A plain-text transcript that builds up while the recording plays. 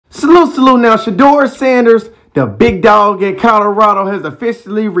Salute now. Shedeur Sanders, the big dog at Colorado, has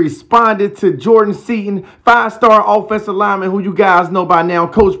officially responded to Jordan Seaton, five-star offensive lineman who you guys know by now.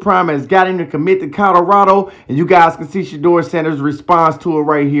 Coach Prime has got him to commit to Colorado, and you guys can see Shedeur Sanders' response to it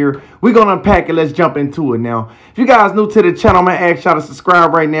right here. We're going to unpack it. Let's jump into it now. If you guys new to the channel, I'm going to ask y'all to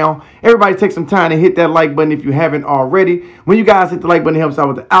subscribe right now. Everybody take some time to hit that like button if you haven't already. When you guys hit the like button, it helps out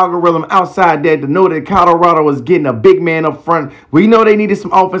with the algorithm. Outside that, to know that Colorado is getting a big man up front. We know they needed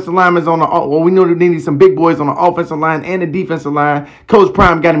some offensive linemen on the, well, we know they needed some big boys on the offensive line and the defensive line. Coach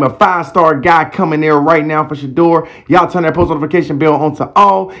Prime got him a five-star guy coming there right now for Shedeur. Y'all turn that post notification bell on to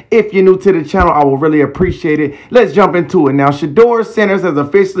all. If you're new to the channel, I will really appreciate it. Let's jump into it now. Shedeur Sanders has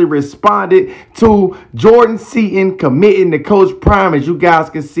officially responded to Jordan Seaton committing to Coach Prime. As you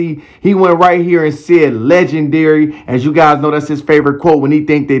guys can see, he went right here and said legendary. As you guys know, that's his favorite quote when he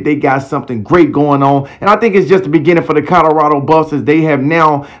think that they got something great going on. And I think it's just the beginning for the Colorado Buffs, as they have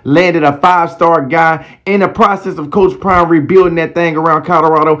now landed a five-star guy. In the process of Coach Prime rebuilding that thing around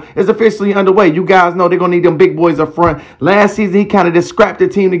Colorado is officially underway. You guys know they're going to need them big boys up front. Last season, he kind of just scrapped the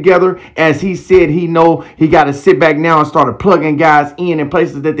team together. As he said, he got to sit back now and start plugging guys in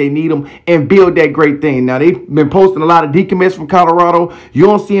places that they need them and build that great thing. Now, they've been posting a lot of decommits from Colorado. You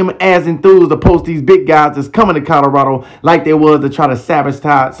don't see them as enthused to post these big guys that's coming to Colorado like they was to try to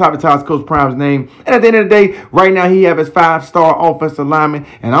sabotage Coach Prime's name. And at the end of the day, right now, he have his five-star offensive lineman,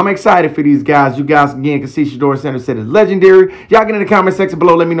 and I'm excited for these guys. You guys, again, can see Shedeur Sanders said it's legendary. Y'all get in the comment section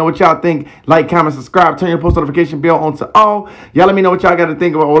below. Let me know what y'all think. Like, comment, subscribe, turn your post notification bell on to all. Y'all let me know what y'all got to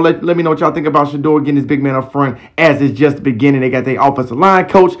think about, or let me know what y'all think about Shedeur getting this big man up front, as it's just the beginning. They got their offensive line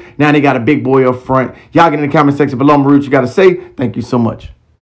coach. Now they got a big boy up front. Y'all get in the comment section below. I'm Rude. You got to say thank you so much.